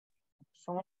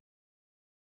Excellent.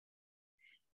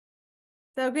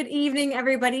 So good evening,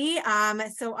 everybody.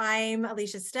 So I'm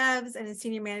Alicia Stubbs, and a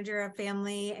Senior Manager of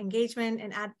Family Engagement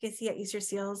and Advocacy at Easter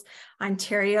Seals,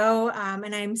 Ontario.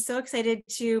 And I'm so excited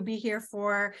to be here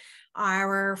for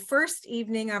our first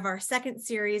evening of our second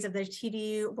series of the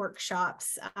TD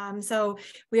workshops. So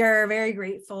we are very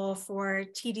grateful for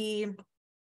TD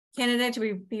Canada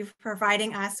to be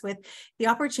providing us with the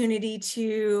opportunity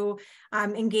to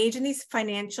engage in these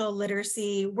financial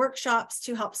literacy workshops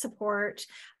to help support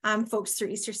folks through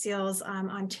Easter Seals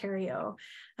Ontario.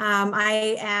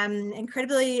 I am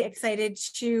incredibly excited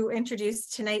to introduce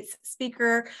tonight's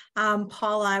speaker,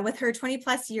 Paula. With her 20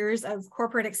 plus years of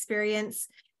corporate experience,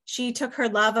 she took her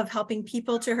love of helping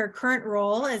people to her current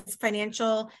role as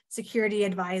financial security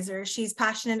advisor. She's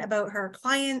passionate about her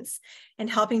clients and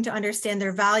helping to understand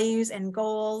their values and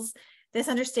goals. This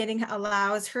understanding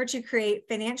allows her to create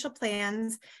financial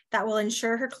plans that will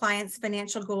ensure her clients'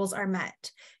 financial goals are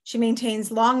met. She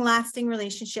maintains long-lasting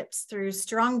relationships through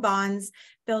strong bonds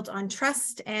built on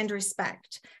trust and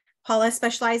respect. Paula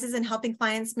specializes in helping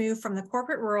clients move from the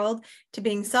corporate world to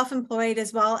being self-employed,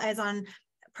 as well as on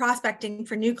prospecting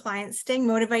for new clients, staying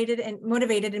motivated and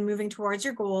moving towards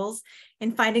your goals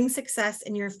and finding success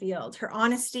in your field. Her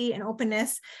honesty and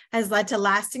openness has led to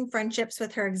lasting friendships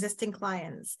with her existing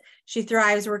clients. She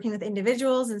thrives working with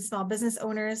individuals and small business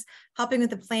owners, helping with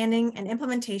the planning and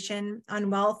implementation on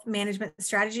wealth management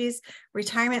strategies,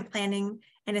 retirement planning,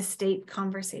 and estate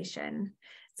conversation.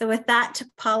 So with that,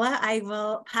 Paula, I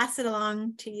will pass it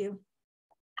along to you.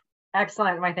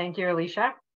 Excellent. My thank you,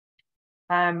 Alicia.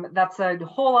 That's a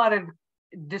whole lot of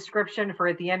description for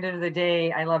at the end of the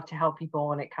day. I love to help people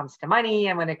when it comes to money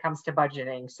and when it comes to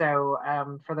budgeting. So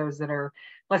for those that are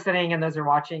listening and those that are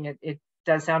watching, it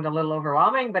does sound a little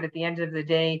overwhelming, but at the end of the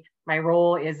day, my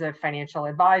role is a financial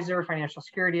advisor, financial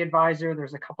security advisor.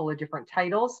 There's a couple of different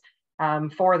titles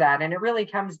for that. And it really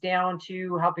comes down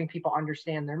to helping people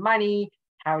understand their money,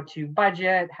 how to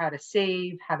budget, how to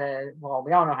save, well,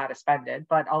 we all know how to spend it,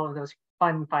 but all of those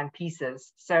fun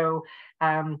pieces. So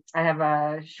I have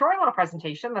a short little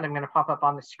presentation that I'm going to pop up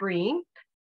on the screen.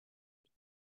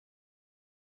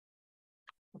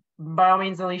 By all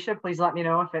means, Alicia, please let me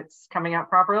know if it's coming out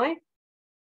properly.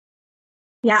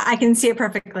 Yeah, I can see it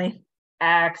perfectly.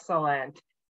 Excellent.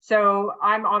 So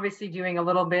I'm obviously doing a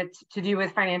little bit to do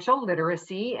with financial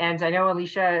literacy. And I know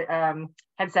Alicia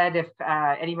had said if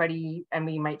anybody, and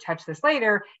we might touch this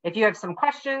later, if you have some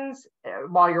questions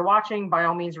while you're watching, by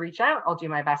all means, reach out. I'll do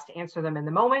my best to answer them in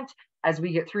the moment as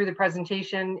we get through the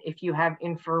presentation. If you have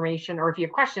information or if you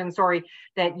have questions, sorry,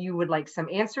 that you would like some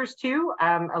answers to,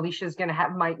 Alicia is going to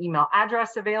have my email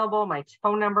address available, my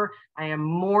phone number. I am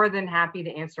more than happy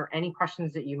to answer any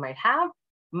questions that you might have.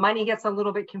 Money gets a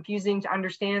little bit confusing to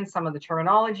understand some of the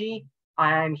terminology.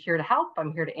 I'm here to help.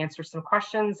 I'm here to answer some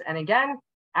questions. And again,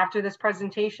 after this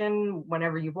presentation,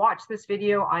 whenever you've watched this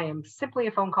video, I am simply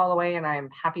a phone call away and I am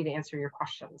happy to answer your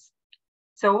questions.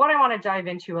 So what I want to dive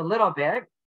into a little bit,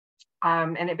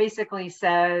 and it basically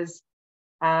says,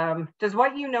 does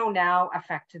what you know now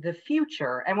affect the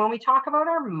future? And when we talk about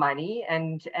our money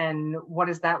and what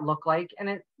does that look like? And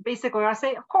it basically, I want to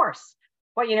say, of course,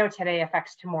 what you know today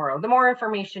affects tomorrow. The more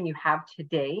information you have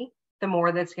today, the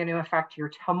more that's going to affect your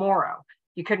tomorrow.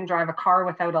 You couldn't drive a car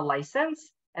without a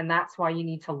license, and that's why you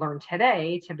need to learn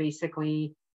today to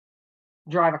basically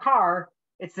drive a car.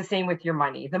 It's the same with your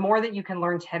money. The more that you can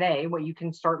learn today, what you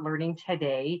can start learning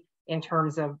today in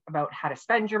terms of about how to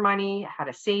spend your money, how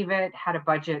to save it, how to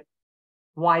budget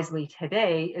wisely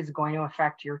today is going to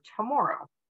affect your tomorrow.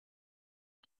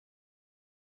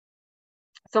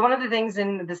 So one of the things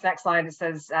in this next slide, it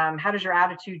says, how does your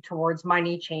attitude towards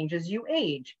money change as you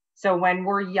age? So when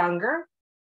we're younger,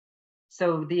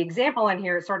 so the example in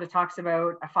here, it sort of talks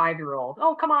about a 5-year-old.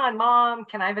 Oh, come on, mom,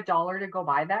 can I have $1 to go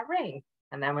buy that ring?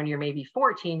 And then when you're maybe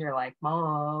 14, you're like,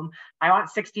 mom, I want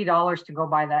 $60 to go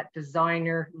buy that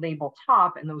designer label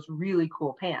top and those really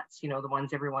cool pants, you know, the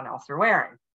ones everyone else are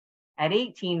wearing. At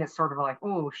 18, it's sort of like,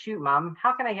 oh, shoot, mom,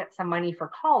 how can I get some money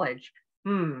for college?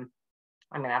 I'm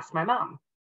going to ask my mom.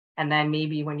 And then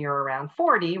maybe when you're around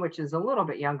 40, which is a little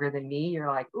bit younger than me, you're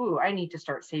like, ooh, I need to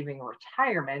start saving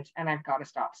retirement and I've got to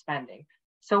stop spending.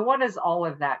 So what does all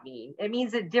of that mean? It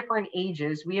means at different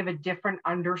ages, we have a different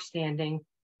understanding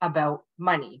about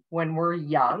money. When we're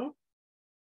young,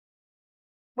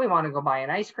 we want to go buy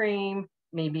an ice cream.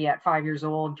 Maybe at 5 years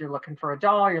old, you're looking for a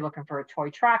doll, you're looking for a toy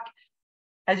truck.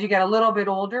 As you get a little bit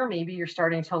older, maybe you're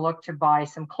starting to look to buy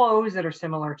some clothes that are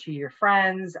similar to your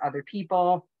friends, other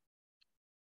people.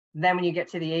 Then when you get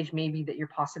to the age maybe that you're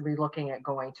possibly looking at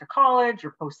going to college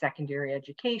or post-secondary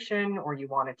education, or you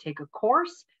want to take a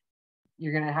course,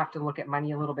 you're going to have to look at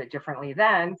money a little bit differently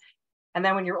then. And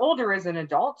then when you're older as an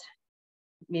adult,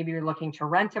 maybe you're looking to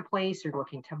rent a place, you're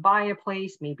looking to buy a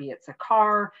place, maybe it's a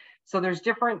car. So there's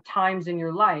different times in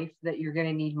your life that you're going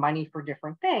to need money for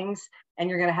different things, and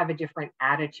you're going to have a different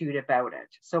attitude about it.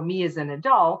 So me as an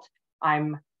adult,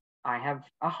 I have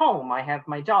a home, I have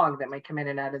my dog that might come in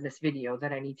and out of this video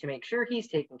that I need to make sure he's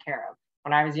taken care of.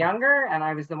 When I was younger and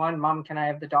I was the one, Mom, can I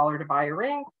have the $1 to buy a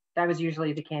ring? That was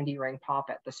usually the candy ring pop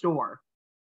at the store.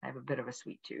 I have a bit of a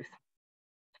sweet tooth.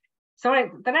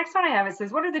 So the next one I have, it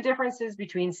says, what are the differences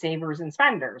between savers and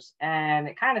spenders? And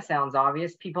it kind of sounds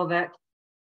obvious. People that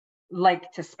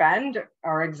like to spend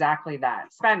are exactly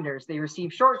that. Spenders, they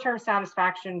receive short-term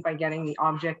satisfaction by getting the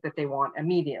object that they want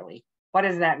immediately. What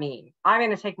does that mean? I'm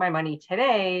going to take my money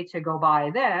today to go buy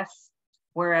this,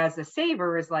 whereas a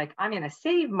saver is like, I'm going to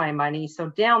save my money so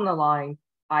down the line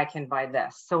I can buy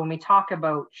this. So when we talk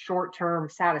about short-term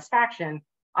satisfaction,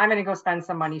 I'm going to go spend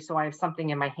some money so I have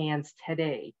something in my hands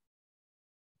today.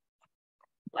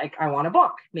 Like I want a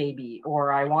book maybe,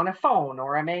 or I want a phone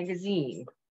or a magazine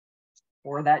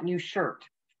or that new shirt.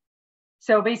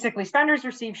 So basically spenders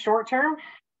receive short-term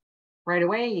right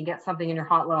away. You get something in your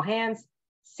hot little hands.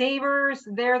 Savers,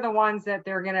 they're the ones that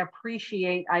they're going to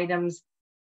appreciate items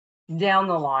down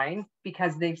the line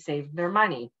because they've saved their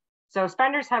money. So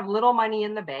spenders have little money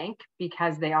in the bank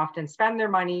because they often spend their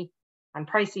money on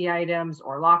pricey items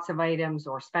or lots of items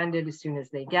or spend it as soon as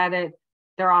they get it.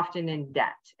 They're often in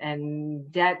debt,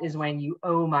 and debt is when you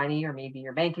owe money, or maybe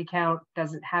your bank account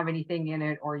doesn't have anything in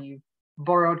it, or you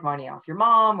borrowed money off your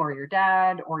mom or your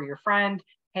dad or your friend.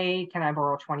 Hey, can I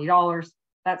borrow $20?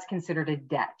 That's considered a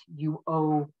debt. You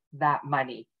owe that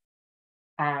money.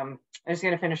 I'm just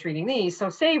going to finish reading these. So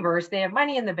savers, they have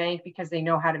money in the bank because they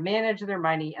know how to manage their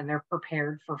money and they're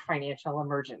prepared for financial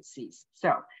emergencies.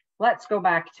 So let's go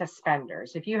back to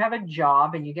spenders. If you have a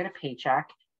job and you get a paycheck,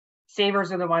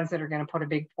 savers are the ones that are going to put a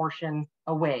big portion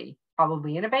away,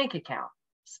 probably in a bank account.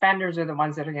 Spenders are the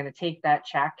ones that are going to take that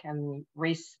check and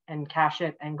race and cash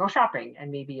it and go shopping.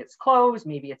 And maybe it's clothes,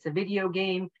 maybe it's a video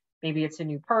game, maybe it's a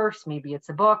new purse, maybe it's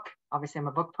a book. Obviously, I'm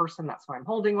a book person, that's why I'm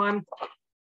holding one.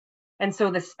 And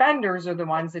so the spenders are the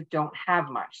ones that don't have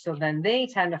much. So then they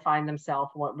tend to find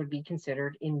themselves what would be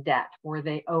considered in debt, where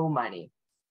they owe money.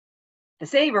 The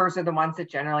savers are the ones that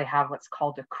generally have what's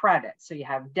called a credit. So you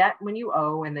have debt when you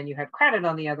owe, and then you have credit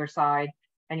on the other side,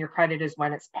 and your credit is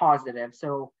when it's positive.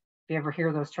 So if you ever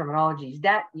hear those terminologies,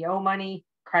 debt, you owe money,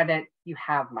 credit, you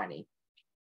have money.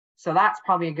 So that's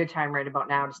probably a good time right about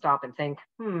now to stop and think,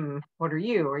 what are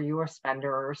you? Are you a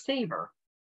spender or a saver?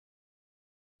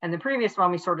 And the previous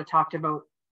one we sort of talked about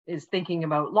is thinking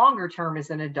about longer term as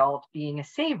an adult being a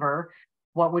saver.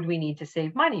 What would we need to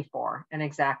save money for? And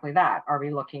exactly that. Are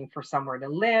we looking for somewhere to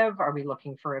live? Are we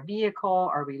looking for a vehicle?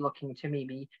 Are we looking to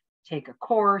maybe take a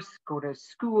course, go to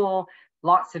school?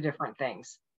 Lots of different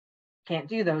things. Can't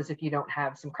do those if you don't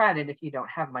have some credit, if you don't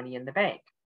have money in the bank.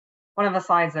 One of the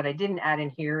slides that I didn't add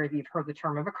in here, if you've heard the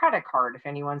term of a credit card, if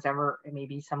anyone's ever,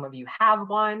 maybe some of you have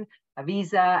one, a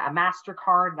Visa, a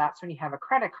MasterCard, that's when you have a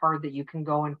credit card that you can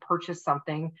go and purchase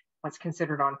something, what's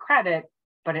considered on credit,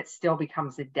 but it still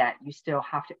becomes a debt. You still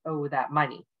have to owe that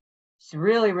money. It's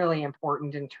really, really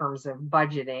important in terms of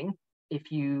budgeting. If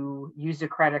you use a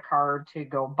credit card to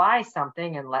go buy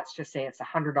something, and let's just say it's a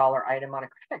 $100 item on a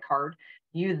credit card,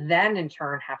 you then in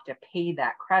turn have to pay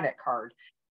that credit card.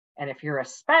 And if you're a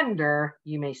spender,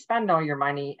 you may spend all your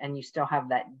money and you still have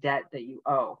that debt that you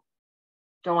owe.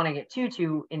 Don't want to get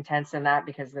too intense in that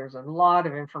because there's a lot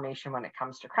of information when it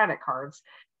comes to credit cards.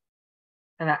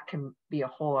 And that can be a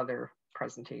whole other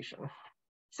presentation.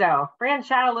 So we're going to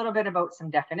chat a little bit about some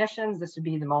definitions. This would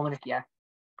be the moment if you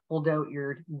pulled out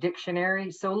your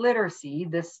dictionary. So literacy,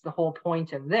 the whole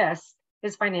point of this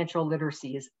is financial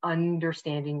literacy, is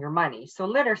understanding your money. So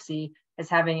literacy is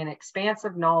having an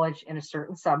expansive knowledge in a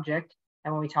certain subject.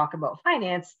 And when we talk about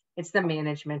finance, it's the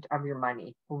management of your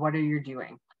money. What are you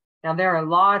doing? Now, there are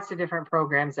lots of different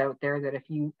programs out there that if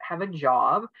you have a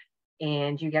job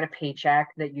and you get a paycheck,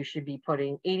 that you should be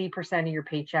putting 80% of your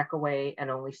paycheck away and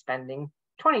only spending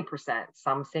 20%.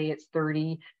 Some say it's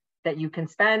 30 that you can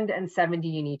spend and 70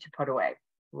 you need to put away.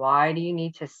 Why do you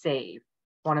need to save?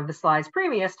 One of the slides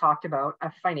previous talked about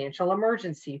a financial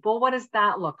emergency. Well, what does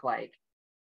that look like?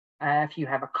 If you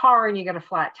have a car and you get a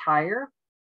flat tire,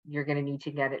 you're going to need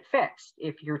to get it fixed.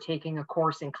 If you're taking a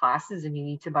course in classes and you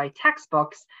need to buy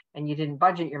textbooks and you didn't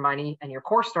budget your money and your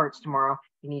course starts tomorrow,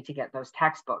 you need to get those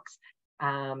textbooks.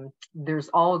 There's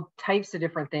all types of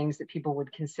different things that people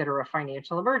would consider a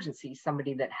financial emergency.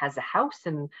 Somebody that has a house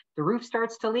and the roof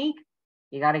starts to leak,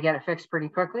 you got to get it fixed pretty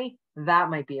quickly. That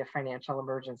might be a financial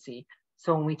emergency.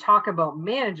 So when we talk about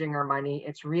managing our money,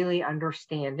 it's really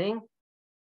understanding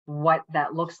what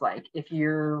that looks like. If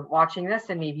you're watching this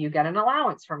and maybe you get an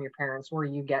allowance from your parents where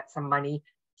you get some money,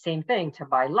 same thing, to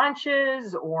buy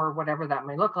lunches or whatever that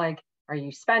might look like. Are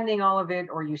you spending all of it,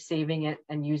 or are you saving it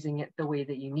and using it the way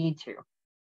that you need to?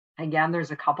 Again,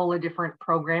 there's a couple of different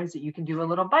programs that you can do a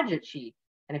little budget sheet.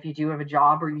 And if you do have a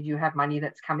job or you do have money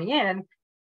that's coming in,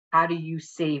 how do you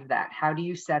save that? How do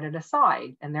you set it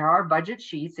aside? And there are budget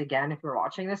sheets. Again, if you're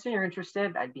watching this and you're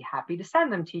interested, I'd be happy to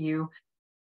send them to you.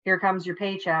 Here comes your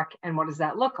paycheck. And what does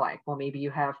that look like? Well, maybe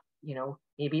you have,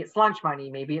 maybe it's lunch money,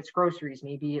 maybe it's groceries,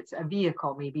 maybe it's a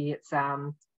vehicle, maybe it's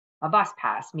a bus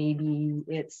pass, maybe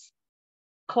it's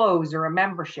clothes or a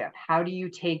membership. How do you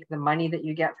take the money that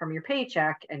you get from your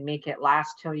paycheck and make it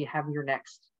last till you have your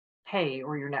next pay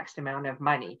or your next amount of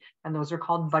money? And those are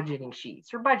called budgeting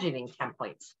sheets or budgeting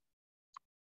templates.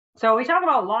 So we talk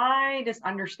about, why does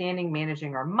understanding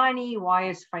managing our money? Why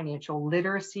is financial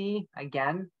literacy?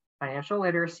 Again, financial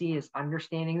literacy is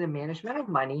understanding the management of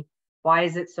money. Why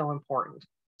is it so important?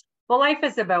 Well, life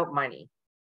is about money.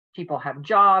 People have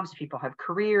jobs, people have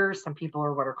careers. Some people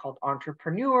are what are called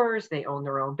entrepreneurs. They own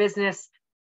their own business.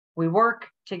 We work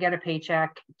to get a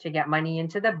paycheck, to get money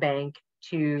into the bank,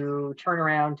 to turn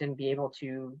around and be able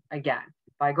to, again,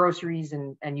 buy groceries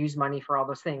and use money for all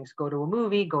those things. Go to a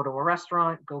movie, go to a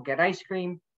restaurant, go get ice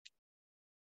cream.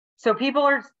 So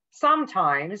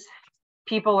sometimes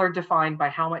people are defined by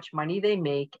how much money they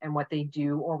make and what they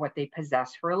do or what they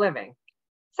possess for a living.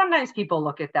 Sometimes people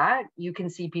look at that. You can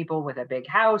see people with a big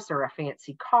house or a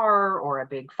fancy car or a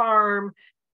big farm,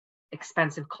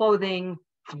 expensive clothing.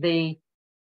 They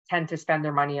tend to spend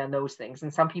their money on those things.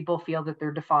 And some people feel that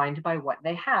they're defined by what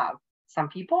they have. Some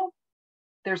people,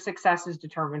 their success is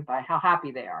determined by how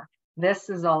happy they are. This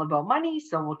is all about money,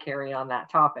 so we'll carry on that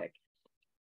topic.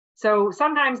 So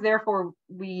sometimes, therefore,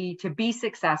 to be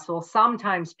successful,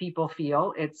 sometimes people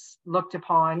feel it's looked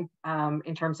upon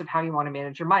in terms of how you want to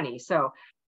manage your money. So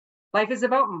life is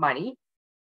about money.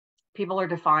 People are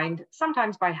defined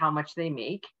sometimes by how much they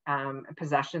make,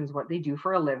 possessions, what they do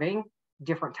for a living,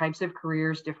 different types of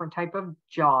careers, different type of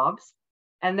jobs.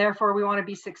 And therefore, we want to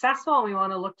be successful and we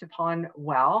want to look upon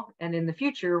well. And in the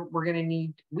future,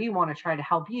 we want to try to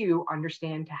help you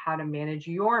understand how to manage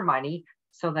your money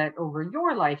so that over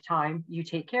your lifetime, you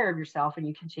take care of yourself and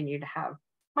you continue to have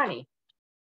money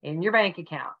in your bank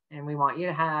account. And we want you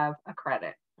to have a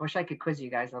credit. I wish I could quiz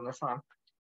you guys on this one.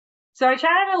 So I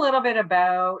chatted a little bit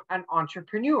about an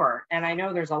entrepreneur, and I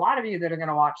know there's a lot of you that are going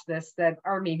to watch this that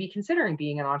are maybe considering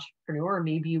being an entrepreneur, or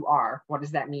maybe you are. What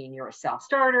does that mean? You're a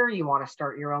self-starter, you want to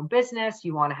start your own business,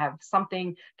 you want to have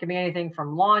something, can be anything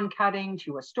from lawn cutting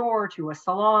to a store to a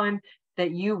salon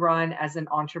that you run as an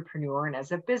entrepreneur and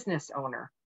as a business owner.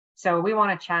 So we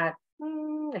want to chat,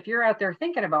 if you're out there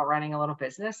thinking about running a little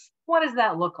business, what does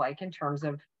that look like in terms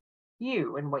of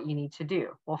you and what you need to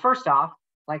do? Well, first off,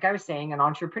 like I was saying, an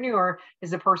entrepreneur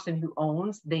is a person who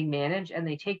owns, they manage, and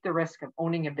they take the risk of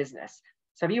owning a business.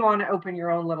 So if you want to open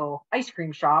your own little ice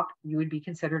cream shop, you would be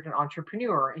considered an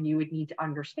entrepreneur, and you would need to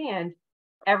understand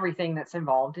everything that's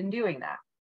involved in doing that.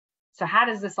 So how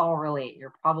does this all relate?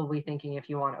 You're probably thinking, if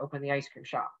you want to open the ice cream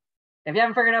shop. If you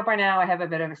haven't figured out by now, I have a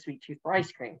bit of a sweet tooth for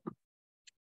ice cream.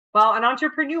 Well, an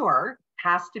entrepreneur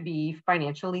has to be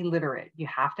financially literate. You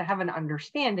have to have an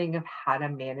understanding of how to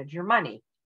manage your money.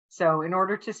 So in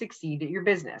order to succeed at your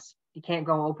business, you can't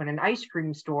go open an ice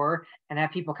cream store and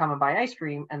have people come and buy ice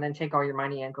cream and then take all your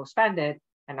money and go spend it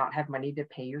and not have money to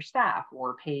pay your staff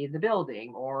or pay the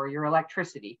building or your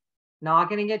electricity. Not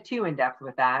going to get too in depth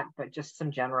with that, but just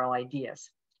some general ideas.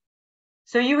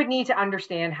 So you would need to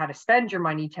understand how to spend your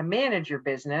money to manage your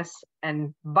business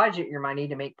and budget your money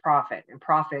to make profit. And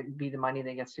profit would be the money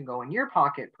that gets to go in your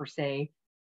pocket, per se,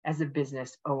 as a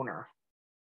business owner.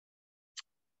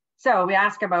 So we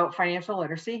ask about financial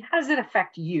literacy. How does it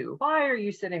affect you? Why are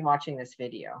you sitting watching this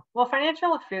video? Well,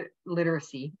 financial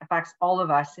literacy affects all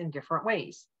of us in different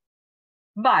ways,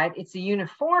 but it's a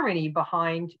uniformity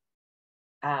behind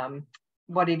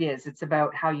what it is. It's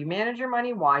about how you manage your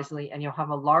money wisely, and you'll have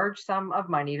a large sum of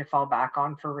money to fall back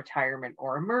on for retirement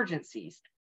or emergencies.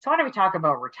 So why do we talk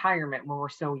about retirement when we're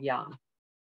so young?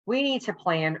 We need to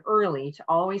plan early to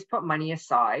always put money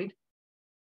aside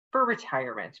for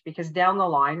retirement, because down the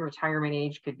line, retirement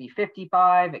age could be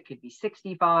 55, it could be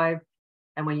 65.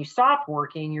 And when you stop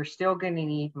working, you're still going to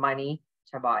need money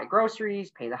to buy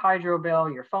groceries, pay the hydro bill,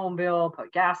 your phone bill,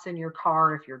 put gas in your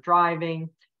car if you're driving,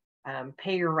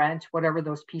 pay your rent, whatever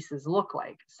those pieces look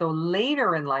like. So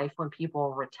later in life, when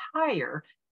people retire,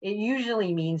 it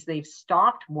usually means they've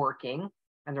stopped working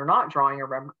and they're not drawing a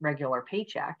regular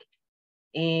paycheck.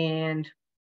 And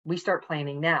we start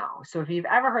planning now. So if you've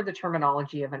ever heard the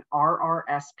terminology of an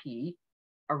RRSP,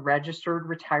 a registered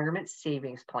retirement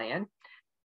savings plan,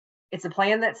 it's a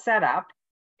plan that's set up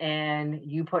and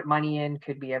you put money in,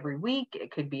 could be every week,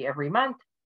 it could be every month.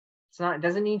 It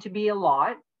doesn't need to be a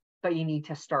lot, but you need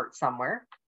to start somewhere.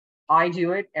 I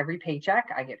do it every paycheck.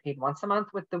 I get paid once a month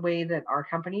with the way that our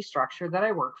company's structured that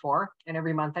I work for. And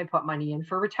every month I put money in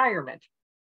for retirement.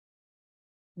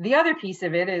 The other piece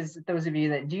of it is those of you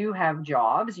that do have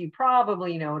jobs, you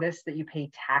probably notice that you pay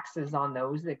taxes on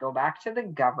those that go back to the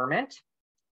government.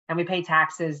 And we pay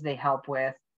taxes, they help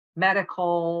with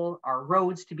medical, our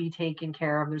roads to be taken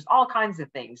care of. There's all kinds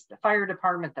of things. The fire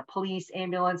department, the police,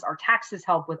 ambulance, our taxes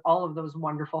help with all of those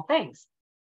wonderful things.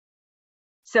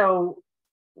 So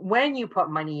when you put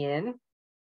money in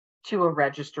to a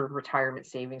registered retirement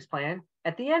savings plan,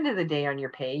 at the end of the day on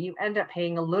your pay, you end up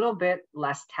paying a little bit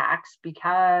less tax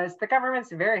because the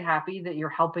government's very happy that you're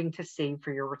helping to save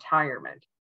for your retirement.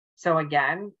 So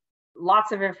again,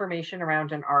 lots of information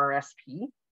around an RRSP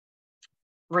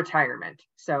retirement.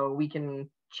 So we can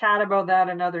chat about that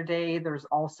another day. There's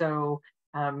also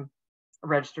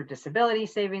registered disability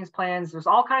savings plans. There's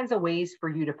all kinds of ways for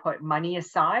you to put money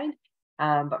aside.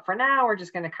 But for now, we're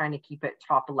just going to kind of keep it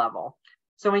top level.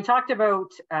 So we talked about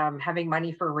having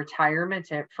money for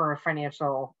retirement for a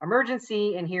financial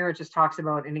emergency. And here it just talks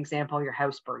about an example, your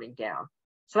house burning down.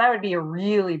 So that would be a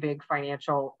really big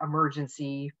financial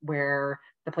emergency where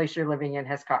the place you're living in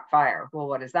has caught fire. Well,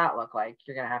 what does that look like?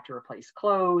 You're going to have to replace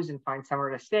clothes and find somewhere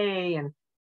to stay. And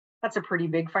that's a pretty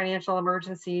big financial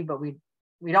emergency, but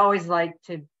we'd always like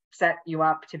to set you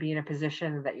up to be in a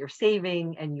position that you're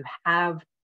saving and you have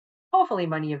hopefully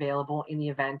money available in the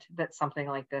event that something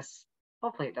like this,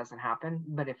 hopefully it doesn't happen,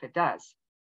 but if it does.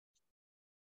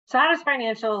 So how does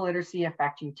financial literacy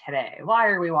affect you today? Why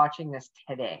are we watching this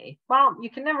today? Well, you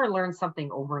can never learn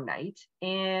something overnight,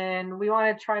 and we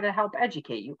want to try to help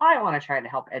educate you. I want to try to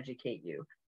help educate you.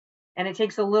 And it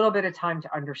takes a little bit of time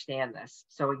to understand this.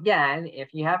 So again,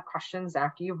 if you have questions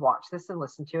after you've watched this and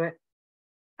listened to it,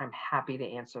 I'm happy to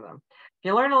answer them. If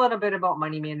you learn a little bit about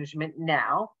money management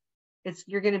now,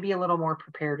 you're going to be a little more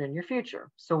prepared in your future.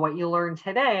 So what you learn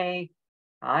today,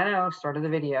 I know, start of the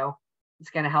video, it's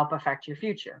going to help affect your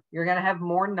future. You're going to have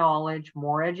more knowledge,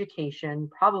 more education,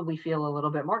 probably feel a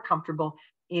little bit more comfortable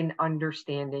in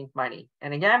understanding money.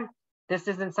 And again, this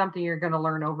isn't something you're going to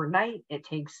learn overnight. It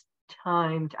takes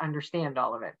time to understand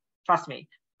all of it. Trust me,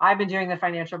 I've been doing the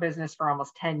financial business for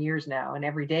almost 10 years now, and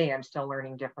every day I'm still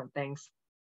learning different things.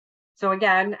 So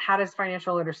again, how does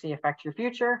financial literacy affect your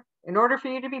future? In order for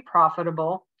you to be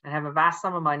profitable and have a vast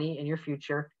sum of money in your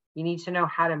future, you need to know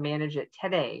how to manage it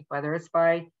today, whether it's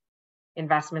by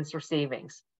investments or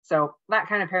savings. So that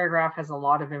kind of paragraph has a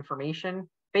lot of information.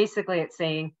 Basically, it's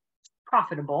saying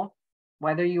profitable,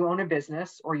 whether you own a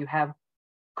business or you have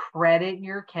credit in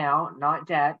your account, not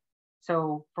debt.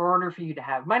 So in order for you to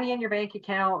have money in your bank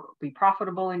account, be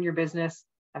profitable in your business,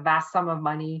 a vast sum of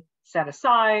money set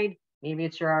aside, maybe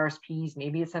it's your RSPs,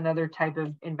 maybe it's another type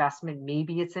of investment,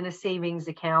 maybe it's in a savings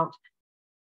account.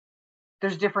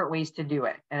 There's different ways to do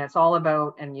it. And it's all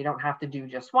about, and you don't have to do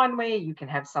just one way. You can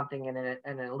have something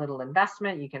in a little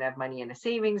investment. You can have money in a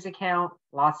savings account,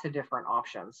 lots of different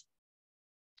options.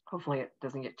 Hopefully it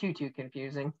doesn't get too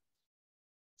confusing.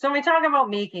 So when we talk about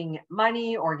making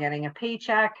money or getting a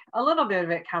paycheck, a little bit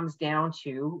of it comes down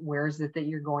to where is it that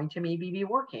you're going to maybe be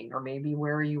working, or maybe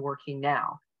where are you working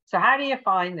now? So how do you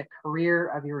find the career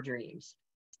of your dreams?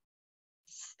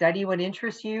 Study what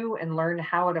interests you and learn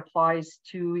how it applies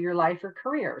to your life or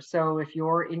career. So if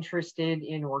you're interested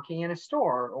in working in a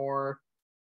store or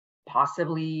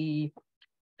possibly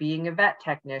being a vet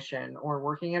technician or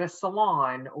working at a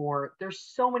salon, or there's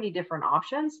so many different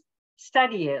options,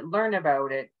 study it, learn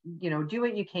about it, do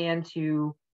what you can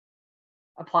to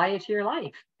apply it to your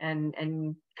life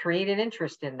and create an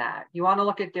interest in that. You want to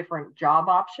look at different job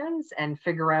options and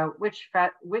figure out which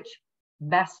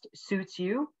best suits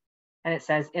you. And it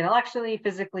says intellectually,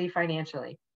 physically,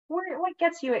 financially. What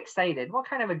gets you excited? What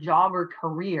kind of a job or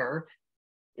career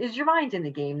is your mind in the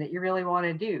game that you really want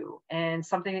to do? And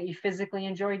something that you physically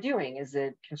enjoy doing? Is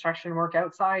it construction work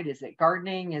outside? Is it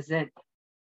gardening?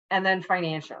 And then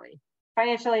financially.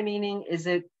 Financially meaning, does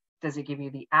it give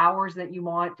you the hours that you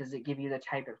want? Does it give you the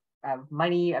type of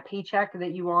money, a paycheck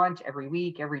that you want every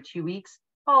week, every 2 weeks?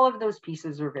 All of those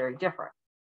pieces are very different.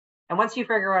 And once you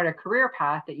figure out a career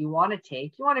path that you want to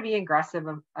take, you want to be aggressive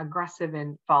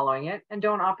in following it, and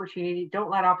don't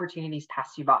let opportunities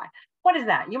pass you by. What is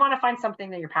that? You want to find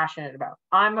something that you're passionate about.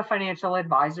 I'm a financial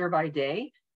advisor by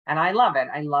day, and I love it.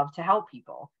 I love to help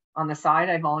people. On the side,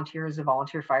 I volunteer as a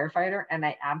volunteer firefighter, and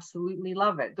I absolutely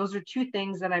love it. Those are two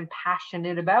things that I'm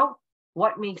passionate about.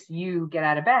 What makes you get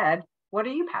out of bed? What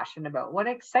are you passionate about? What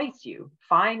excites you?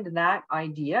 Find that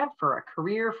idea for a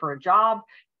career, for a job,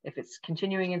 if it's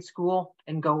continuing in school,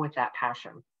 and go with that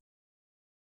passion.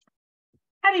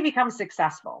 How do you become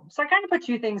successful? So I kind of put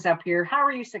two things up here. How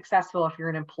are you successful if you're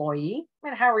an employee?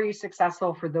 And how are you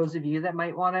successful for those of you that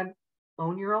might want to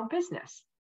own your own business?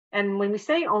 And when we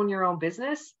say own your own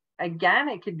business, again,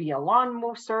 it could be a lawn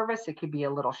service, it could be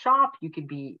a little shop, you could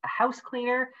be a house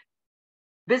cleaner.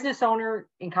 Business owner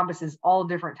encompasses all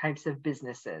different types of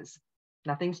businesses.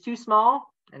 Nothing's too small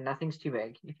and nothing's too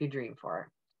big if you dream for it.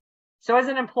 So as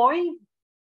an employee,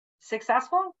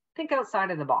 successful, think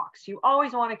outside of the box. You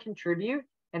always want to contribute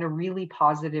in a really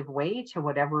positive way to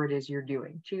whatever it is you're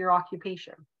doing, to your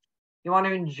occupation. You want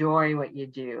to enjoy what you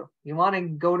do. You want to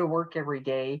go to work every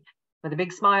day with a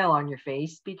big smile on your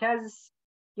face because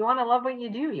you want to love what you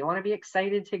do. You want to be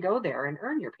excited to go there and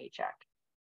earn your paycheck.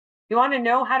 You want to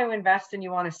know how to invest and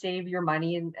you want to save your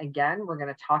money. And again, we're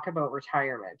going to talk about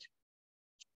retirement.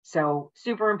 So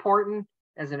super important.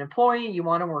 As an employee, you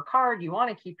want to work hard, you want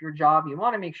to keep your job, you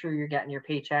want to make sure you're getting your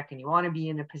paycheck, and you want to be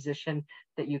in a position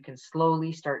that you can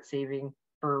slowly start saving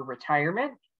for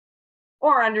retirement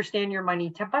or understand your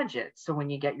money to budget. So when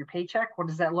you get your paycheck, what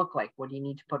does that look like? What do you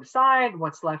need to put aside?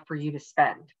 What's left for you to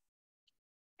spend?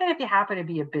 And if you happen to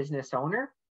be a business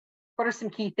owner, what are some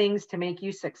key things to make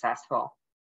you successful?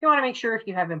 You want to make sure if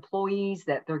you have employees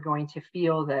that they're going to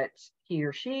feel that he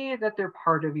or she, that they're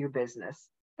part of your business,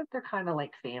 that they're kind of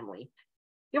like family.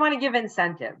 You want to give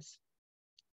incentives.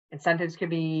 Incentives could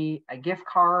be a gift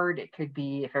card. It could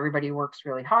be if everybody works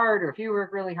really hard, or if you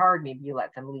work really hard, maybe you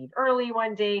let them leave early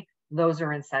one day. Those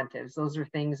are incentives. Those are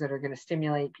things that are going to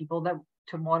stimulate people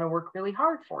to want to work really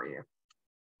hard for you.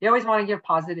 You always want to give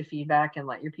positive feedback and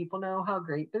let your people know how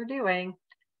great they're doing.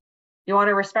 You want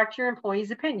to respect your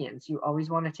employees' opinions. You always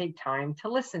want to take time to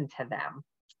listen to them.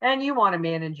 And you want to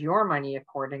manage your money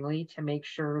accordingly to make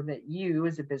sure that you,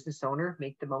 as a business owner,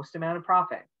 make the most amount of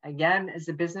profit. Again, as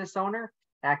a business owner,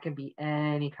 that could be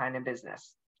any kind of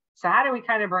business. So how do we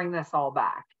kind of bring this all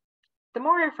back? The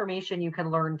more information you can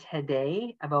learn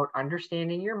today about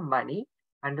understanding your money,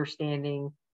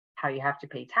 understanding how you have to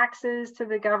pay taxes to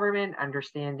the government,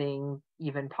 understanding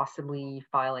even possibly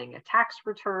filing a tax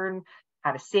return,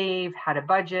 how to save, how to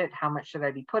budget, how much should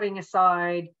I be putting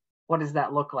aside? What does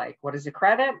that look like? What is a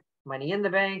credit? Money in the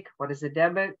bank. What is a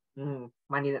debit?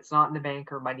 Money that's not in the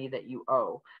bank or money that you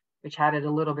owe. We chatted a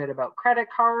little bit about credit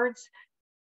cards,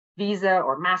 Visa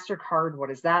or MasterCard. What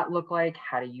does that look like?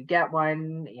 How do you get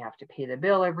one? You have to pay the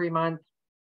bill every month.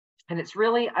 And it's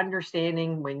really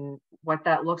understanding what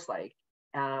that looks like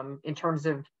in terms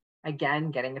of,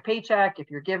 again, getting a paycheck,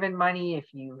 if you're given money, if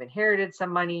you've inherited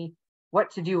some money,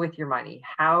 what to do with your money,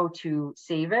 how to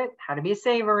save it, how to be a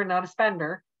saver and not a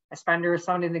spender. A spender is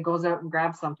somebody that goes out and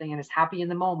grabs something and is happy in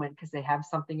the moment because they have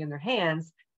something in their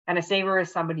hands. And a saver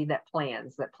is somebody that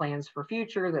plans for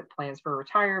future, that plans for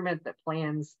retirement, that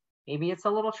plans, maybe it's a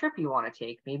little trip you want to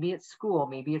take, maybe it's school,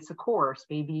 maybe it's a course,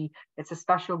 maybe it's a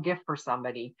special gift for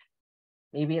somebody,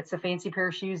 maybe it's a fancy pair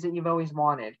of shoes that you've always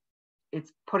wanted.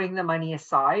 It's putting the money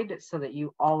aside so that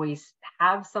you always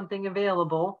have something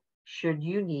available should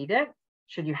you need it,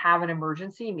 should you have an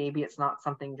emergency. Maybe it's not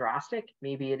something drastic,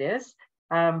 maybe it is.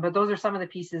 But those are some of the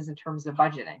pieces in terms of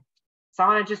budgeting. So I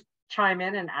want to just chime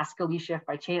in and ask Alicia if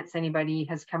by chance anybody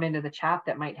has come into the chat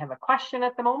that might have a question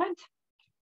at the moment.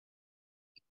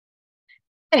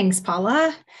 Thanks,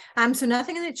 Paula. So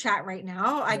nothing in the chat right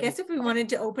now. I guess if we wanted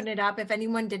to open it up, if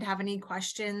anyone did have any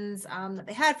questions that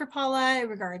they had for Paula in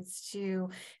regards to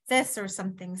this or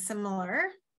something similar.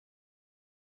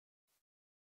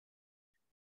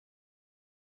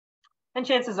 And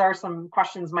chances are some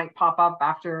questions might pop up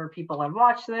after people have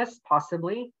watched this,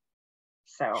 possibly.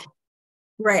 So.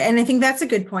 Right. And I think that's a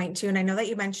good point too. And I know that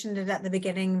you mentioned it at the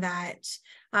beginning that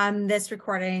this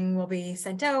recording will be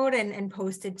sent out and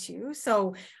posted too.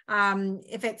 So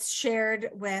if it's shared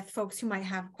with folks who might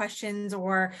have questions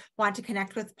or want to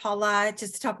connect with Paula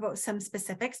just to talk about some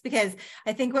specifics, because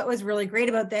I think what was really great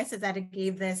about this is that it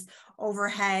gave this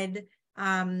overhead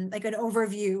like an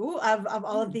overview of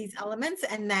all of these elements.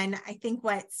 And then I think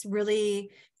what's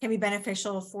really can be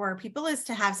beneficial for people is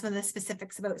to have some of the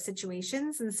specifics about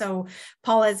situations. And so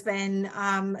Paula's been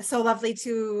so lovely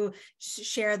to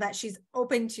share that she's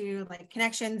open to like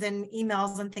connections and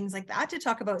emails and things like that to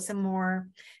talk about some more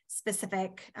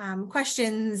specific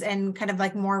questions and kind of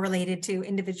like more related to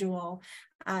individual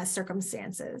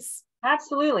circumstances.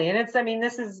 Absolutely. And it's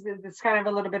kind of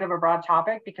a little bit of a broad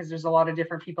topic because there's a lot of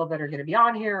different people that are going to be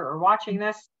on here or watching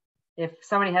this. if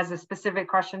somebody has a specific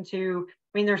question too,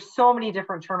 I mean, there's so many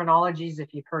different terminologies.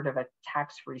 If you've heard of a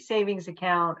tax-free savings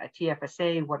account, a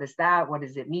TFSA, what is that? What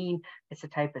does it mean? It's a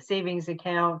type of savings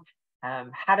account.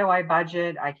 How do I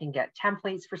budget? I can get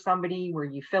templates for somebody where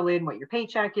you fill in what your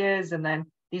paycheck is, and then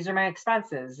these are my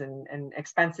expenses, and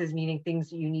expenses meaning things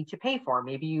that you need to pay for.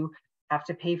 Maybe you have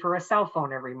to pay for a cell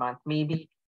phone every month. Maybe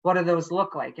what do those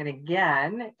look like? And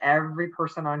again, every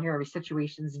person on here, every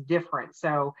situation is different.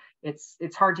 So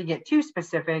it's hard to get too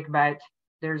specific, but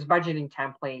there's budgeting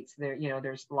templates there.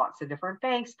 There's lots of different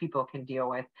banks people can deal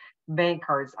with, bank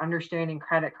cards, understanding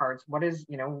credit cards. What is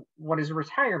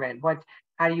retirement?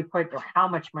 How do you put, or how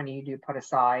much money you do put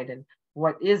aside, and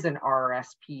what is an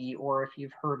RRSP? Or if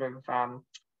you've heard of,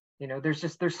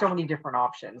 there's so many different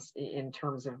options in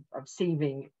terms of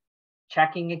saving.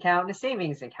 Checking account and a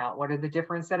savings account. What are the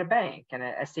difference at a bank? And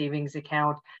a savings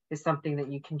account is something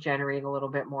that you can generate a little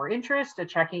bit more interest. A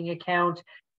checking account,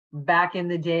 back in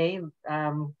the day,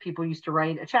 people used to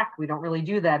write a check. We don't really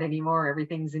do that anymore.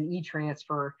 Everything's an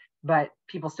e-transfer, but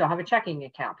people still have a checking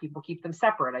account. People keep them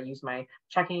separate. I use my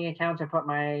checking account to put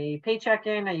my paycheck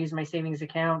in. I use my savings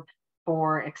account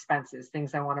for expenses,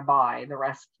 things I want to buy. The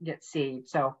rest gets saved.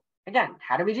 So again,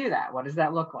 how do we do that? What does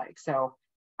that look like? So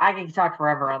I can talk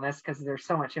forever on this because there's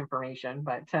so much information,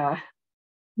 but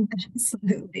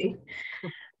absolutely.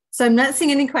 So I'm not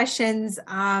seeing any questions.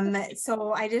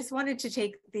 So I just wanted to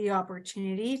take the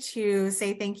opportunity to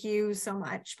say thank you so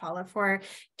much, Paula, for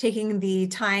taking the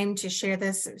time to share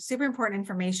this super important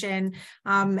information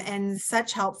and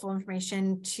such helpful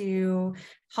information to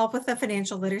help with the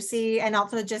financial literacy, and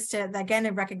also just to, again,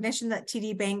 a recognition that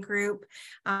TD Bank Group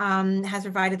has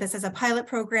provided this as a pilot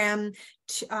program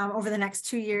over the next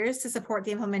 2 years to support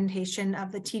the implementation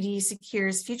of the TD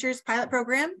Secures Futures pilot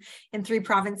program in 3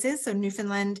 provinces, so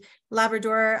Newfoundland,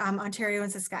 Labrador, Ontario,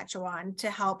 and Saskatchewan, to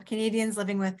help Canadians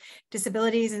living with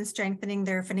disabilities in strengthening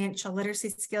their financial literacy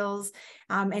skills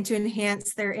and to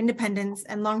enhance their independence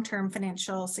and long-term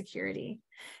financial security.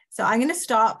 So I'm going to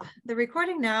stop the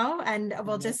recording now, and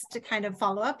we'll just kind of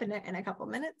follow up in a couple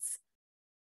minutes.